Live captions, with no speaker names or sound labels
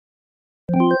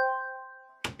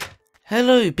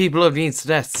Hello people of the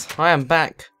internet, I am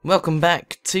back. Welcome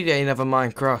back to another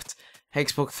Minecraft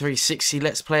Xbox 360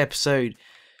 Let's Play episode.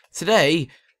 Today,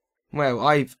 well,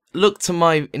 I've looked at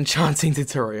my enchanting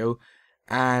tutorial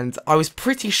and I was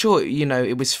pretty sure,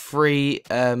 it was three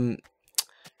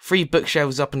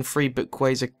bookshelves up and three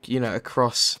bookways,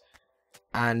 across.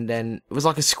 And then it was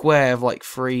like a square of like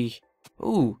three,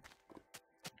 a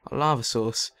lava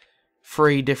source.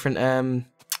 Three different, what am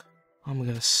I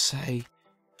going to say?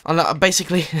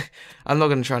 Basically, I'm not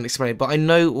going to try and explain it, but I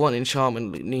know what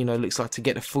enchantment, looks like to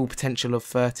get the full potential of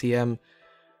 30,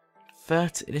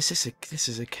 this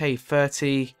is a cave,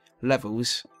 30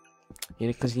 levels,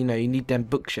 because, you need them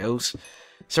bookshelves.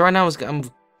 So right now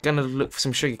I'm going to look for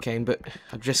some sugarcane, but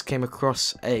I just came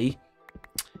across a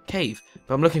cave.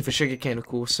 But I'm looking for sugarcane, of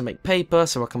course, to make paper,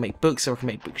 so I can make books, so I can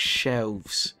make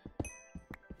bookshelves.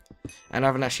 And I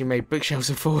haven't actually made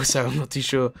bookshelves before, so I'm not too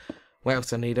sure what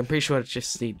else I need. I'm pretty sure I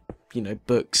just need,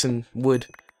 books and wood.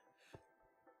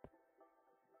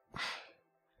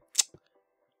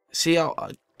 See, I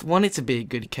want it to be a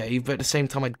good cave, but at the same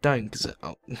time I don't, because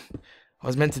I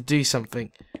was meant to do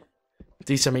something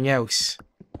else.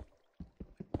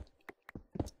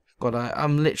 God,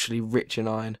 I'm literally rich in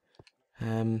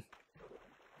iron.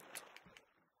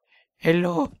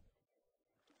 Hello.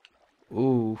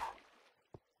 Ooh,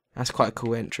 that's quite a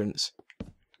cool entrance.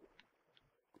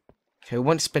 Okay, we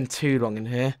won't spend too long in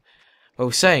here.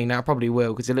 Well, saying that, I probably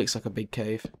will, because it looks like a big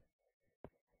cave.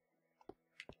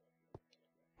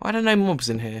 Why don't no mobs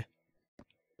in here?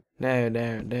 No,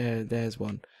 there's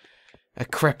one. A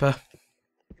creeper.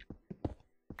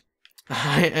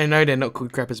 I know they're not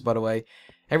called creepers, by the way.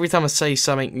 Every time I say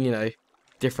something,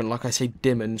 different, like I say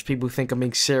demons, people think I'm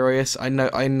being serious. I know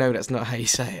that's not how you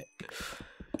say it.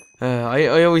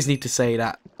 I always need to say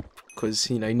that, because,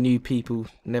 new people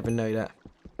never know that.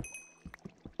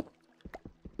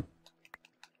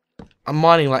 I'm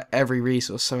mining like every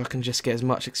resource so I can just get as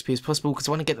much XP as possible, because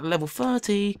when I get to level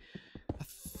 30, I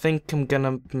think I'm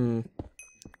gonna,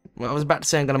 well, I was about to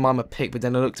say I'm gonna mine my pick, but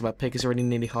then I looked at my pick, it's already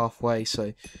nearly halfway,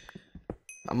 so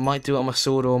I might do it on my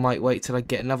sword, or I might wait till I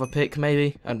get another pick,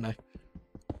 maybe, I don't know.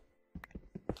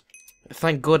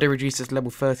 Thank God they reduced it to level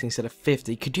 30 instead of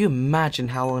 50. Could you imagine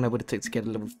how long I would have took to get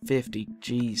to level 50?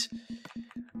 Jeez.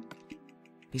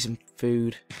 Need some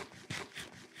food.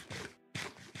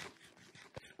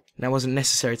 Now, it wasn't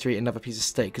necessary to eat another piece of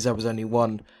steak, because there was only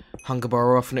one hunger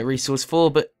bar off and at resource 4,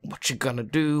 but what you gonna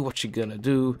do? What you gonna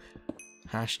do?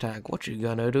 Hashtag, what you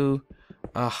gonna do?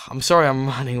 I'm sorry I'm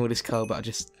mining all this coal, but I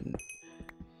just,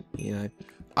 I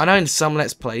know in some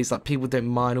Let's Plays, like, people don't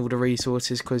mine all the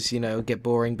resources, because, it'll get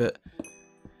boring, but,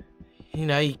 you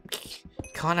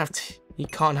can't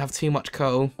have too much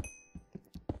coal,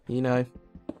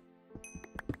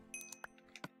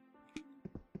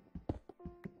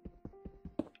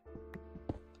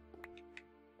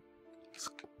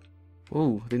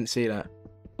 Ooh, didn't see that.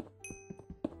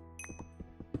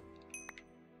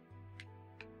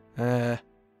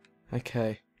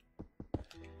 Okay.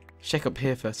 Check up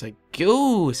here first.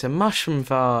 Ooh, it's a mushroom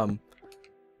farm.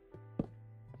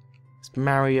 It's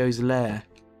Mario's lair.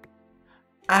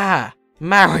 Ah,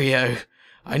 Mario.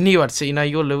 I knew I'd see.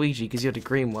 You're Luigi because you're the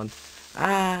green one.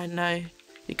 Ah, no.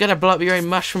 You're gonna blow up your own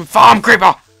mushroom farm,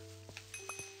 creeper.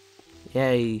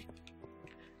 Yay.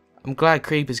 I'm glad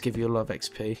creepers give you a lot of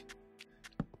XP.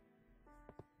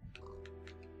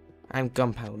 And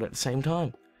gunpowder at the same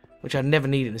time, which I'd never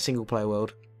need in a single player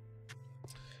world.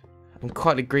 I'm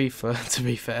quite a griefer, to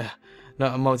be fair.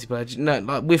 Not a multiplayer, no,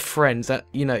 like with friends, that,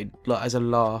 like as a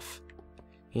laugh.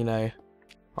 Eye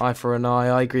for an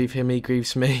eye, I grieve him, he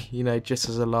grieves me, just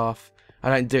as a laugh. I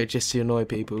don't do it just to annoy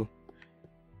people.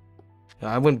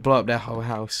 I wouldn't blow up their whole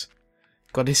house.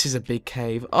 God, this is a big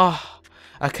cave. Oh,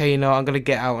 okay, I'm gonna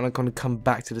get out and I'm gonna come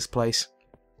back to this place.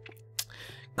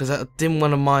 Because I didn't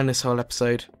want to mine this whole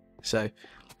episode. So,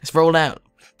 let's roll out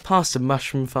past the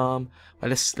mushroom farm. Well,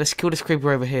 let's kill this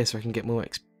creeper over here so I can get more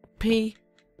XP.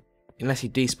 Unless he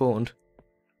despawned.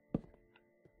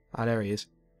 Ah, there he is.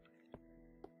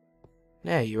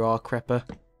 There you are, creeper.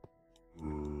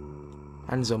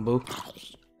 And Zombo.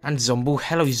 And Zombo.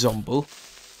 Hello, Zombo.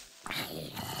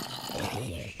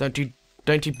 Don't you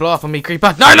blow up on me,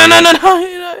 creeper. No.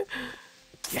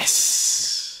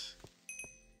 Yes.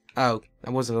 Oh,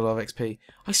 that wasn't a lot of XP.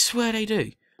 I swear they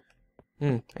do.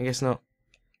 I guess not.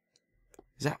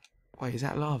 Wait, is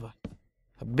that lava?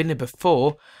 I've been here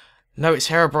before. No, it's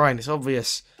Herobrine, it's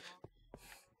obvious.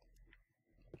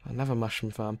 Another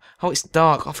mushroom farm. Oh, it's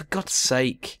dark. Oh, for God's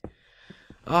sake.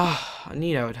 I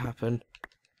knew that would happen.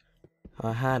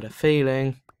 I had a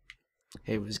feeling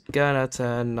it was gonna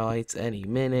turn night any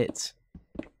minute.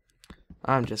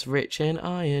 I'm just rich in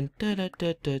iron. Da, da,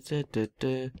 da, da, da, da,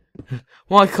 da.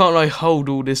 Why can't I hold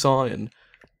all this iron?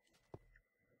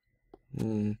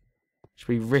 Should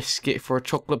we risk it for a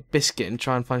chocolate biscuit and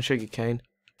try and find sugarcane?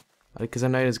 Because I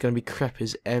know there's going to be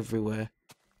creepers everywhere.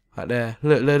 Right there.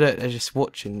 Look, look, look. They're just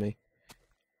watching me.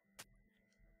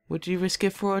 Would you risk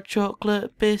it for a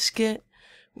chocolate biscuit?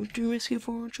 Would you risk it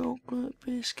for a chocolate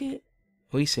biscuit?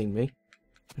 Oh, he's seen me.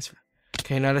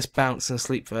 Okay, now let's bounce and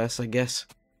sleep first, I guess.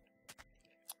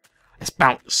 Let's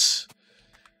bounce.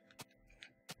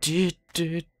 Do,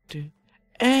 do, do.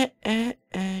 Eh, eh,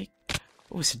 eh.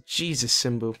 Oh, it's a Jesus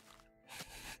symbol.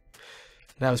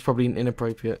 That was probably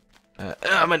inappropriate.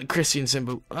 I meant a Christian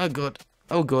symbol. Oh god.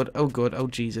 Oh god. Oh god. Oh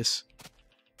Jesus.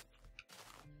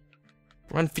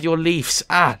 Run for your leaves.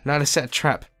 Ah, now let's set a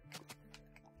trap.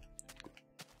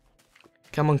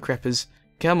 Come on, creepers.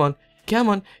 Come on. Come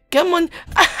on. Come on.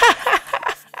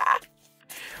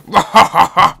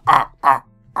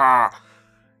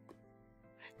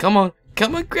 Come on.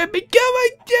 Come on, creeper. Come on.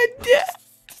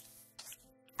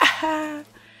 Ah,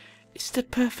 it's the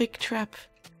perfect trap.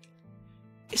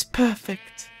 It's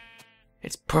perfect.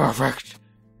 It's perfect.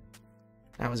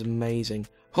 That was amazing.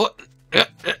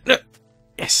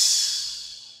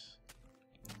 Yes.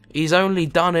 He's only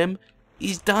done him.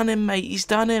 He's done him, mate. He's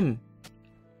done him.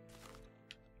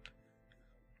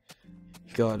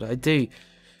 God, I do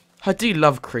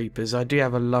love creepers. I do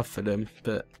have a love for them,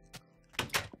 but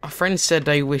my friends said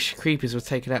they wish creepers were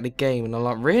taken out of the game, and I'm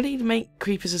like, really? To make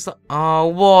creepers is like, oh,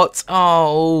 what?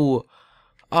 Oh,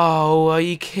 are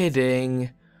you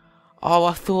kidding? Oh,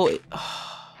 I thought it...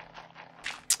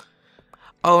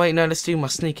 Oh, wait, no, let's do my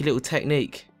sneaky little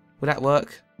technique. Will that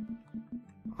work?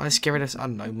 Let's get rid of... I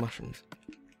don't know, mushrooms.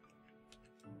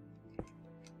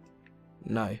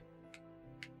 No.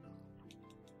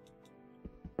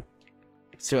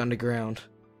 Let's do it underground.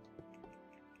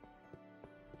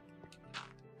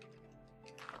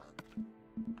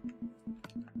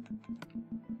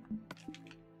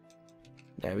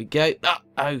 There we go.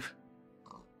 Oh.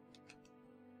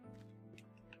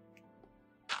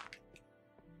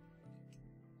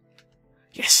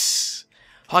 Yes!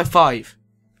 High five!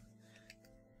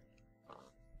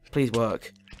 Please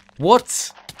work.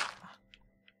 What?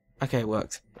 Okay, it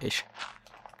worked. Ish.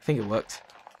 I think it worked.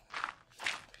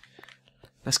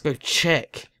 Let's go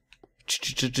check.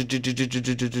 It's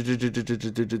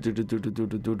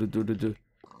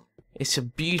a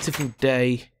beautiful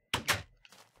day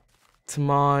to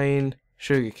mine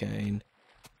sugarcane.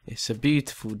 It's a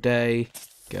beautiful day.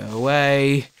 Go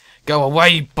away. Go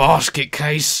away, basket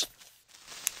case!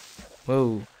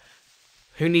 Whoa.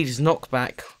 Who needs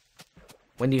knockback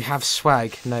when you have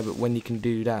swag? No, but when you can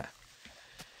do that.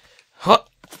 Huh.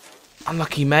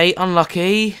 Unlucky, mate.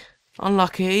 Unlucky.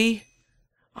 Unlucky.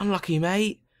 Unlucky,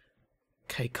 mate.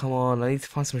 Okay, come on. I need to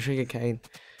find some sugarcane.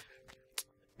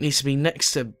 Needs to be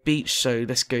next to a beach, so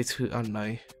let's go to, I don't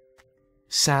know,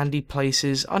 sandy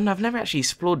places. Oh no, I've never actually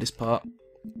explored this part.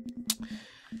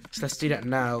 So let's do that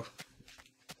now.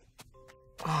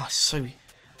 Oh, so...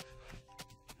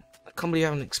 I can't believe I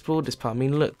haven't explored this part. I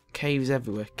mean, look, caves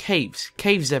everywhere. Caves.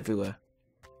 Caves everywhere.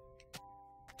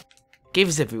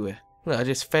 Caves everywhere. Look, I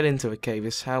just fell into a cave.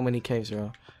 It's how many caves there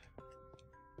are.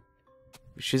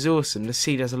 Which is awesome. The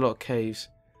sea has a lot of caves.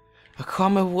 I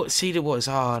can't remember what seed it was.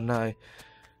 Oh, no.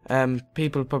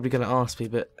 People are probably going to ask me,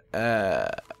 but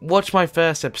watch my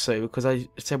first episode because I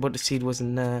said what the seed was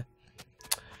in there.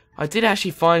 I did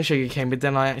actually find sugarcane, but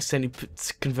then I accidentally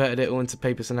converted it all into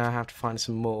paper, so now I have to find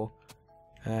some more.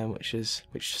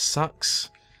 Which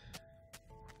sucks.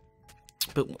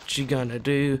 But what you gonna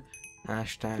do?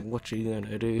 Hashtag what you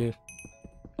gonna do?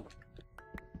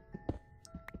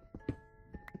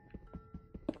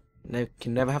 No,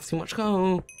 can never have too much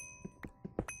coal.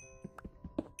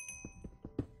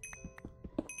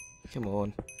 Come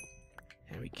on.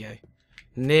 There we go.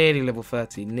 Nearly level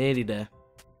 30. Nearly there.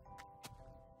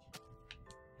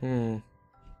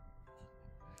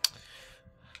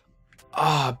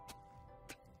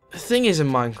 The thing is in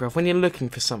Minecraft, when you're looking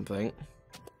for something,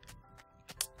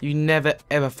 you never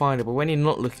ever find it. But when you're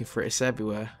not looking for it, it's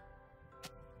everywhere.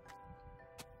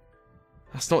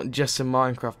 That's not just in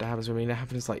Minecraft that happens with me. That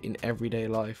happens like in everyday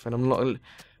life. And I'm not. And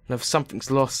if something's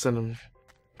lost and I'm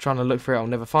trying to look for it, I'll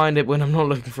never find it. When I'm not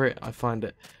looking for it, I find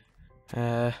it.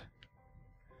 Oh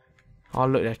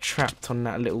look, they're trapped on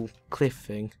that little cliff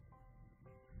thing.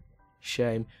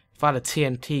 Shame. If I had a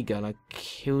TNT gun, I'd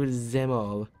kill them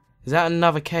all. Is that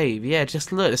another cave? Yeah,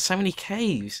 just look. There's so many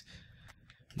caves.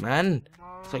 Man.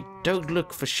 It's like, don't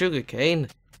look for sugarcane.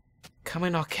 Come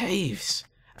in our caves.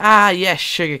 Ah, yes,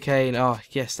 sugarcane. Oh,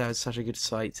 yes, that was such a good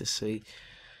sight to see.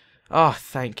 Oh,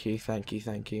 thank you, thank you,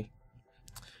 thank you.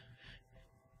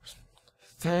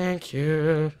 Thank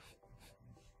you.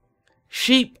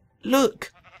 Sheep,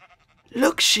 look.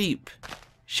 Look, sheep.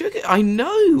 Sugar, I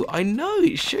know,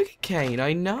 it's sugarcane,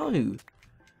 I know.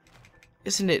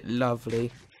 Isn't it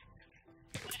lovely?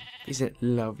 Isn't it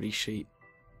lovely, sheep?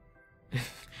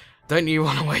 Don't you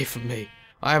run away from me.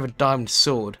 I have a diamond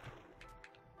sword.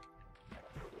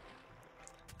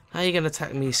 How are you going to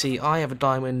attack me? See, I have a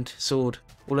diamond sword,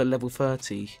 all at level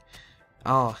 30.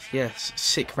 Ah, yes,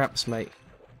 sick raps, mate.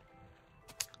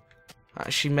 I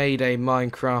actually made a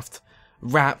Minecraft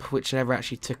rap, which never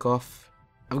actually took off.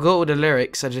 I've got all the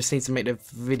lyrics, I just need to make the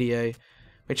video,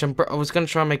 which I was going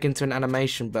to try and make into an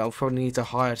animation, but I'll probably need to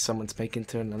hire someone to make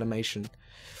into an animation.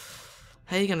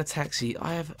 How are you going to taxi?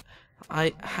 How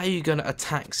are you going to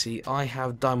attack? See, I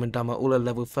have Diamond Dumber all at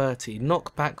level 30.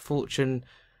 Knockback, fortune,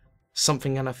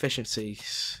 something, and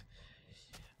efficiencies.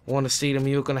 Want to see them?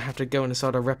 You're going to have to go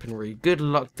inside a weaponry. Good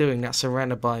luck doing that,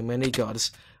 surrounded by many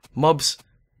gods, mobs,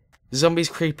 zombies,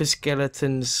 creepers,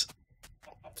 skeletons,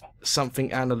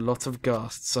 something, and a lot of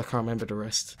ghasts. I can't remember the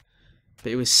rest.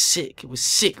 But it was sick. It was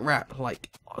sick rap. Like,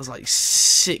 I was like,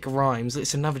 sick rhymes.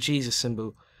 It's another Jesus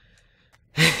symbol.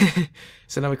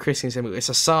 It's another Christian symbol. It's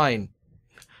a sign.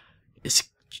 It's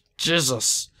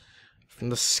Jesus from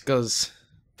the Scuzz.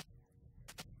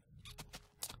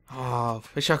 Oh,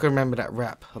 wish I could remember that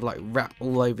rap. I'd like rap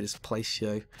all over this place,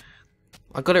 yo.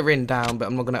 I got it written down, but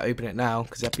I'm not gonna open it now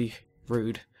because that'd be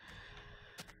rude.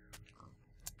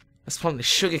 Let's plant the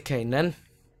sugarcane then.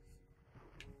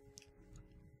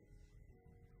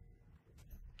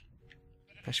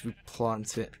 I should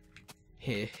plant it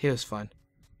here. Here's fine.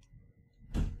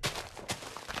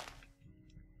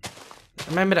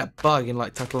 Remember that bug in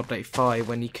like Title Update 5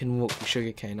 when you can walk with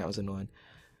sugarcane? That was annoying.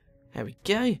 There we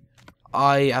go.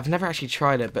 I've never actually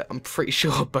tried it, but I'm pretty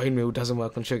sure bone meal doesn't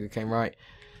work on sugarcane, right?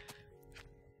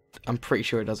 I'm pretty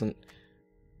sure it doesn't.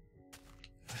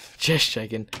 Just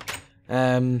checking.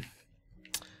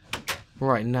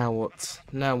 Right, now what?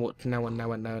 Now what? Now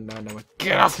what?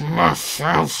 Get off my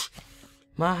house!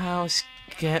 My house,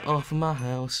 get off my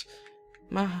house.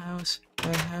 My house,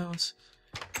 my house.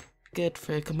 Get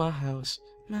frick of my house.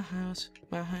 My house,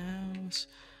 my house.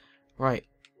 Right.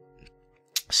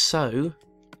 So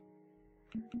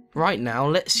right now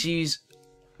let's use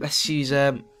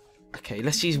okay,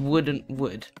 let's use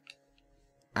wood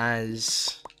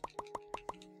as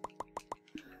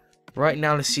right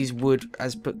now let's use wood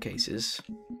as bookcases,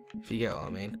 if you get what I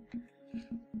mean.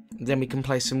 Then we can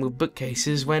place some more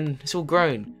bookcases when it's all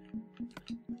grown.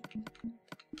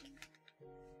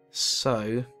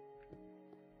 So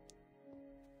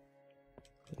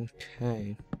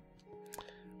okay,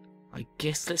 I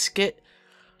guess let's get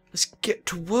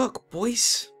to work,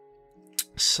 boys.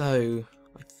 So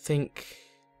I think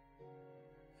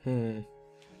actually,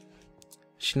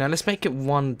 now let's make it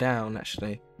one down.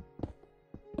 Actually,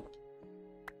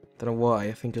 don't know why.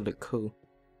 I think it'll look cool.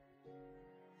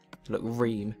 Look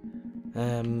ream.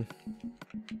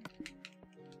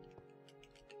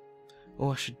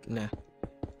 Oh, I should no.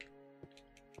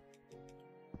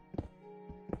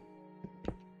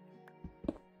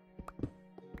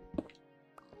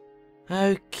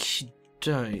 Okie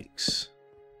dokes.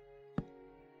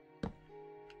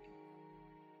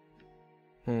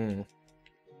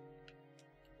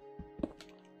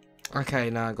 Okay,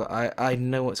 now I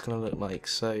know what it's gonna look like.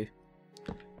 So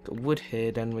got wood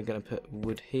here, then we're gonna put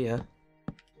wood here.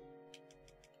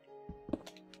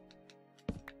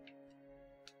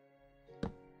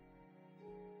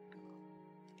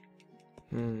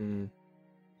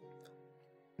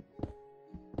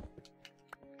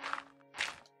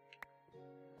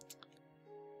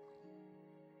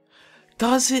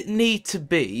 Does it need to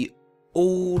be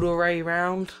all the way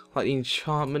round, like the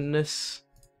enchantmentness?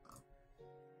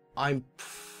 I'm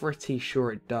pretty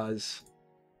sure it does.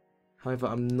 However,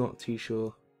 I'm not too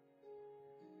sure.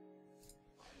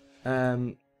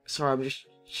 Sorry, I'm just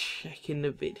checking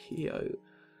the video.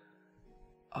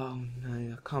 Oh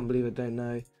no, I can't believe I don't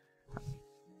know.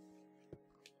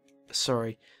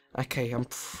 Sorry. Okay, I'm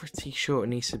pretty sure it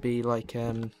needs to be like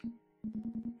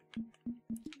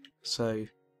so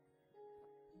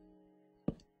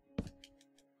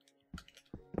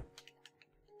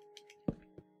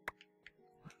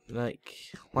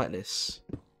like this.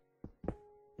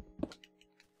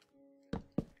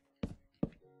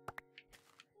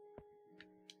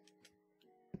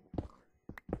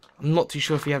 I'm not too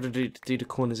sure if you have to do the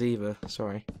corners either.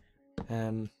 Sorry.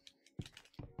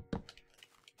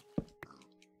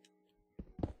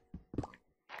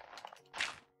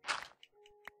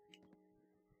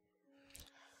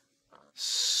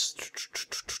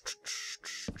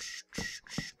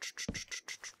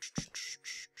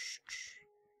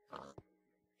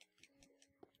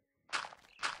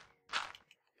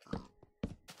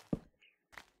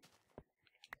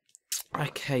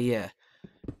 Okay, yeah.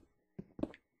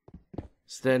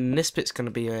 So then this bit's going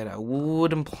to be made out of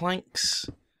wooden planks.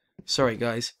 Sorry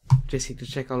guys, just need to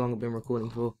check how long I've been recording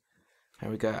for. There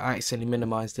we go, I accidentally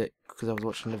minimised it because I was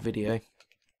watching the video.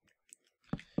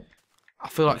 I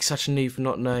feel like such a noob for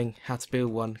not knowing how to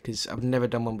build one because I've never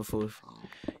done one before.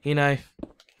 You know,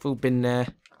 we've all been there,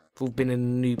 we've all been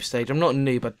in the noob stage. I'm not a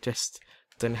noob, I just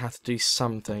don't know how to do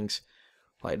some things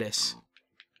like this.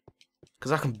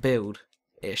 Because I can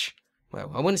build-ish.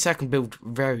 Well, I wouldn't say I can build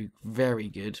very, very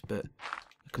good, but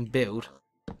I can build.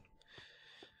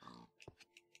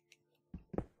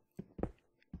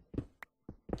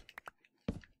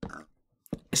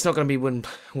 It's not going to be wood,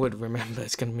 remember.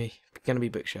 It's going to be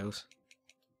bookshelves.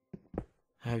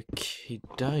 Okie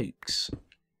dokes.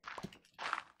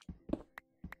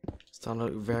 Starting to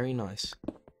look very nice.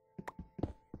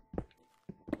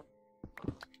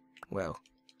 Well,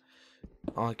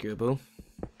 arguable.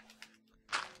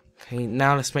 Okay,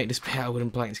 now let's make this bit out of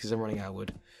wooden planks because I'm running out of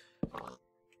wood.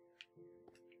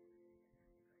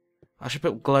 I should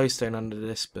put glowstone under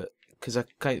this, but because I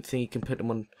don't think you can put them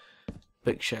on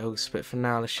bookshelves. But for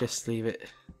now, let's just leave it.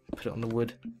 Put it on the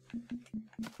wood.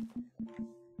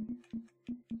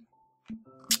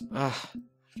 Ah,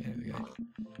 okay, there we go.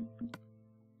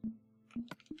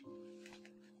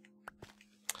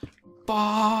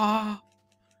 Bah!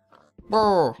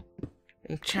 Brr!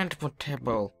 Enchantable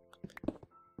table.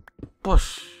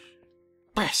 Bush.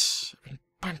 Press.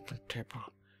 Enchantment table.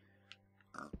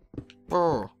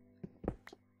 Brr.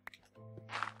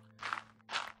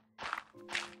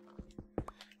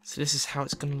 So this is how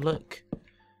it's gonna look.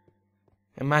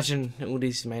 Imagine all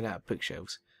these are made out of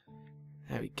bookshelves.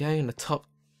 There we go, and the top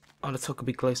could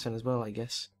be glowstone as well, I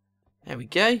guess. There we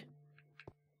go.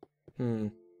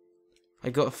 I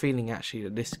got a feeling actually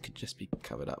that this could just be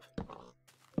covered up.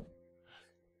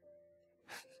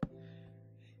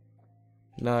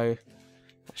 No,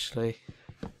 actually,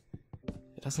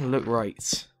 it doesn't look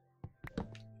right.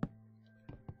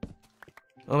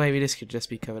 Or maybe this could just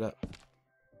be covered up.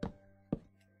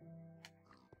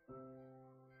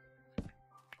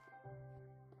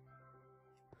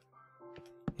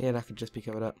 Yeah, that could just be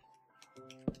covered up.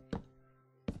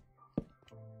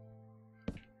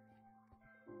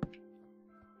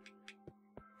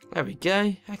 There we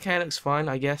go. Okay, looks fine,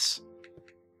 I guess.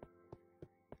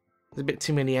 There's a bit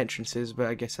too many entrances, but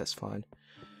I guess that's fine.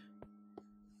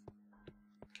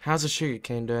 How's the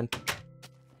sugarcane doing?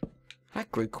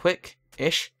 That grew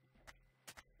quick-ish.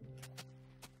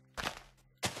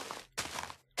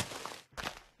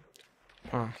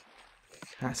 Ah,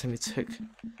 that only took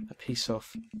a piece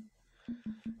off.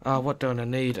 Ah, what don't I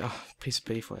need? Oh, piece of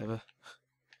beef, whatever.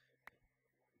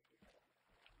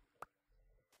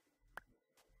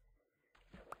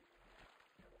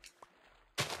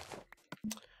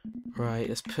 Right,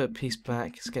 let's put a piece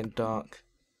back. It's getting dark.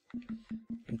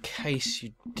 In case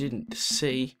you didn't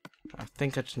see, I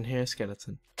think I can hear a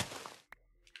skeleton.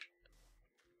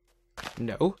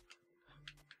 No.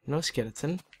 No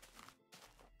skeleton.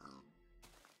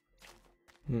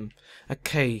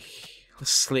 Okay, let's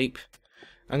sleep.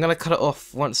 I'm gonna cut it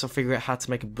off once I figure out how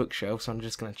to make a bookshelf, so I'm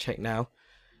just gonna check now.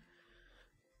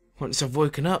 Once I've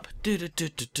woken up. I am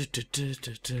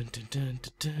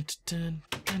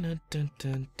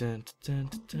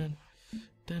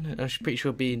pretty sure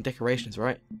it'll be in decorations,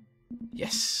 right?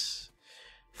 Yes.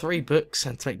 3 books,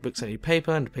 and to make books I need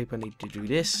paper, and the paper I need to do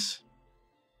this.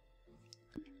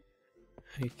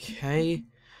 Okay.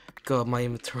 God, my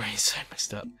inventory is so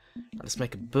messed up. Let's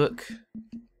make a book.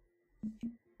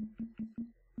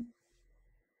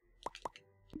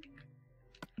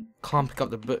 Can't pick up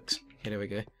the books. Okay, there we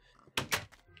go.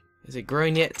 Is it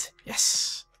growing yet?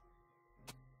 Yes.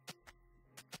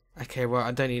 Okay, well,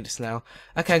 I don't need this now.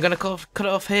 Okay, I'm gonna cut it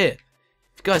off here.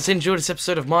 If you guys enjoyed this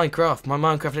episode of Minecraft, my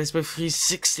Minecraft Let's Play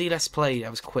 360 Let's Play,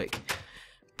 that was quick.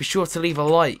 Be sure to leave a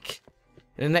like.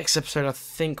 In the next episode, I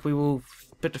think we will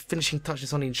put the finishing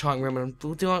touches on the enchanting room, and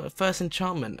we'll do our first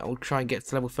enchantment. I will try and get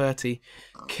to level 30,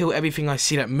 kill everything I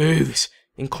see that moves,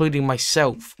 including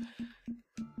myself,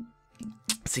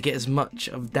 to get as much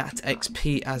of that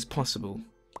XP as possible.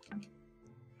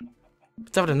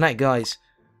 But other than that, guys,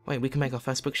 wait, we can make our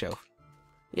first bookshelf.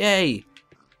 Yay!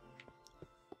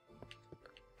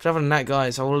 But other than that,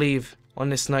 guys, I will leave on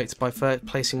this note by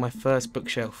placing my first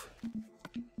bookshelf.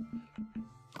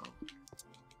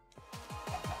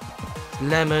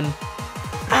 Lemon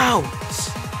out!